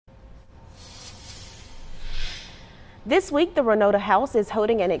This week, the Reynolda House is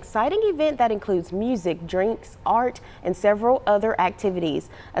holding an exciting event that includes music, drinks, art, and several other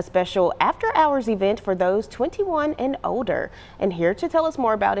activities. A special after-hours event for those 21 and older. And here to tell us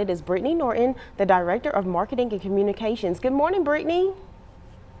more about it is Brittany Norton, the Director of Marketing and Communications. Good morning, Brittany.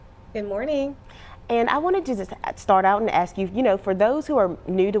 Good morning. And I wanted to just start out and ask you, for those who are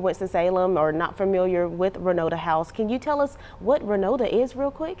new to Winston-Salem or not familiar with Reynolda House, can you tell us what Reynolda is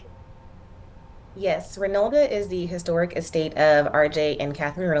real quick? Yes, Reynolda is the historic estate of R.J. and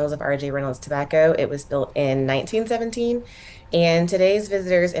Catherine Reynolds of R.J. Reynolds Tobacco. It was built in 1917, and today's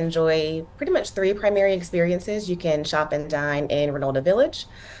visitors enjoy pretty much three primary experiences. You can shop and dine in Reynolda Village.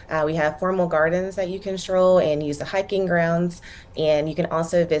 We have formal gardens that you can stroll and use the hiking grounds, and you can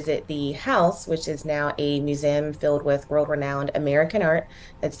also visit the house, which is now a museum filled with world-renowned American art.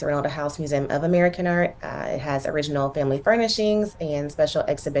 It's the Reynolda House Museum of American Art. It has original family furnishings and special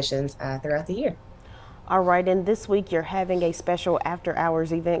exhibitions throughout the year. All right, and this week you're having a special after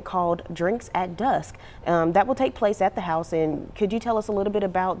hours event called Drinks at Dusk. That will take place at the house. And could you tell us a little bit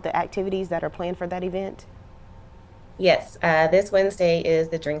about the activities that are planned for that event? Yes, this Wednesday is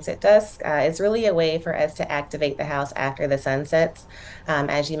the Drinks at Dusk. It's really a way for us to activate the house after the sun sets.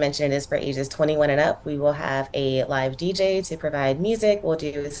 As you mentioned, it is for ages 21 and up. We will have a live DJ to provide music. We'll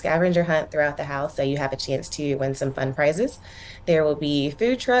do a scavenger hunt throughout the house, so you have a chance to win some fun prizes. There will be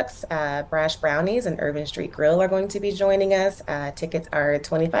food trucks, Brash Brownies, and Urban Street Grill are going to be joining us. Tickets are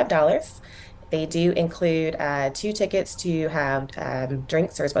 $25. They do include two tickets to have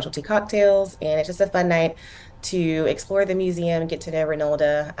drinks or specialty cocktails, and it's just a fun night to explore the museum, get to know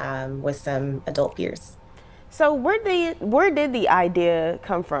Reynolda with some adult peers. So where did the idea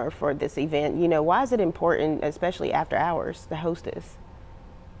come from for this event? Why is it important, especially after hours, the hostess?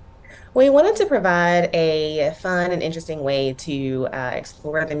 We wanted to provide a fun and interesting way to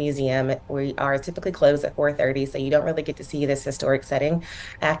explore the museum. We are typically closed at 4:30, so you don't really get to see this historic setting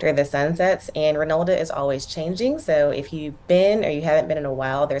after the sun sets. And Reynolda is always changing, so if you've been or you haven't been in a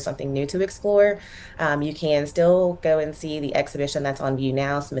while, there's something new to explore. You can still go and see the exhibition that's on view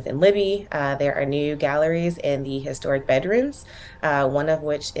now, Smith and Libby. There are new galleries in the historic bedrooms, one of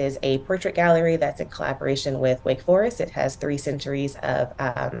which is a portrait gallery that's in collaboration with Wake Forest. It has 3 centuries of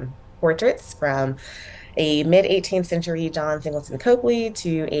portraits from a mid-18th century John Singleton Copley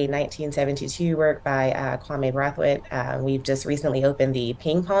to a 1972 work by Kwame Brathwaite. We've just recently opened the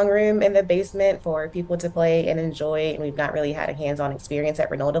ping pong room in the basement for people to play and enjoy, and we've not really had a hands-on experience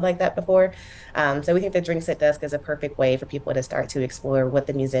at Reynolda like that before. So we think the Drinks at Dusk is a perfect way for people to start to explore what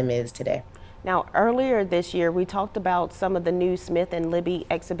the museum is today. Now, earlier this year, we talked about some of the new Smith and Libby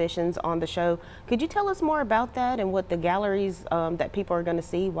exhibitions on the show. Could you tell us more about that and what the galleries that people are going to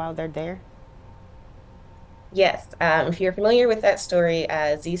see while they're there? Yes, if you're familiar with that story,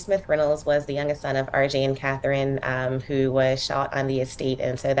 Z. Smith Reynolds was the youngest son of R.J. and Catherine, who was shot on the estate.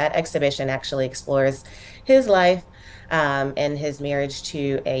 And so that exhibition actually explores his life and his marriage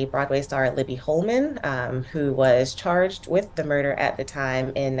to a Broadway star, Libby Holman, who was charged with the murder at the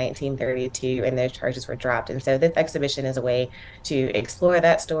time in 1932, and those charges were dropped. And so this exhibition is a way to explore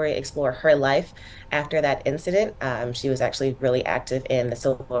that story, explore her life after that incident. She was actually really active in the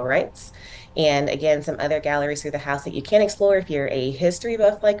civil rights. And again, some other galleries through the house that you can explore if you're a history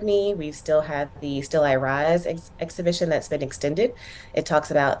buff like me. We still have the Still I Rise exhibition that's been extended. It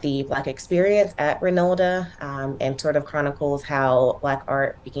talks about the Black experience at Reynolda and sort of chronicles how Black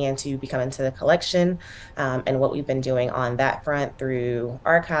art began to become into the collection and what we've been doing on that front through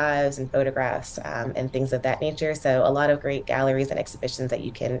archives and photographs and things of that nature. So a lot of great galleries and exhibitions that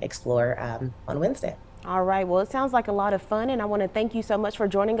you can explore on Wednesday. All right. Well, it sounds like a lot of fun, and I want to thank you so much for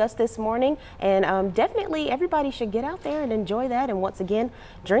joining us this morning. And definitely everybody should get out there and enjoy that. And once again,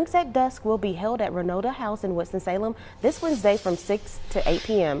 Drinks at Dusk will be held at Reynolda House in Winston-Salem this Wednesday from 6 to 8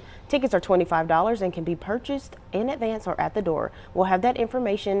 p.m. Tickets are $25 and can be purchased in advance or at the door. We'll have that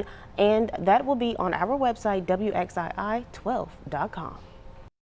information, and that will be on our website, WXII12.com.